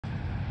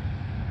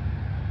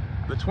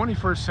The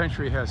 21st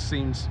century has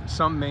seen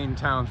some Maine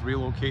towns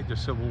relocate their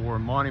Civil War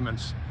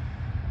monuments.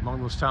 Among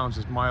those towns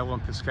is Milo in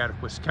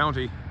Piscataquis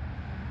County.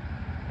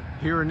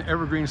 Here in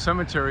Evergreen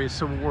Cemetery, a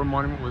Civil War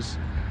monument was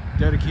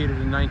dedicated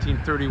in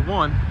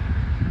 1931,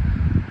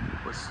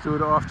 but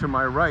stood off to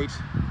my right,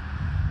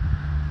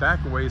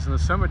 back a ways in the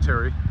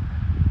cemetery,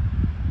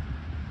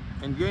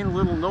 and gained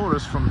little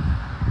notice from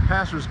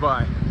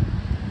passersby.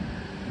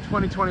 In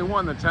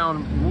 2021, the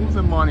town moved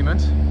the monument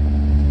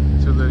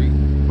to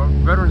the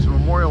Veterans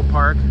Memorial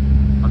Park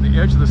on the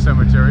edge of the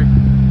cemetery,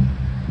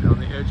 and on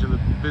the edge of the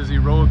busy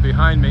road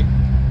behind me.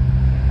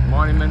 The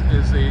monument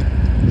is a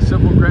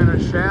simple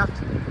granite shaft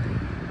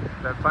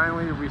that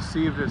finally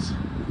received its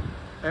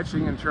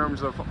etching in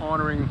terms of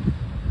honoring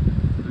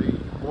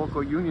the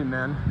local Union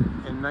men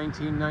in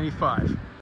 1995.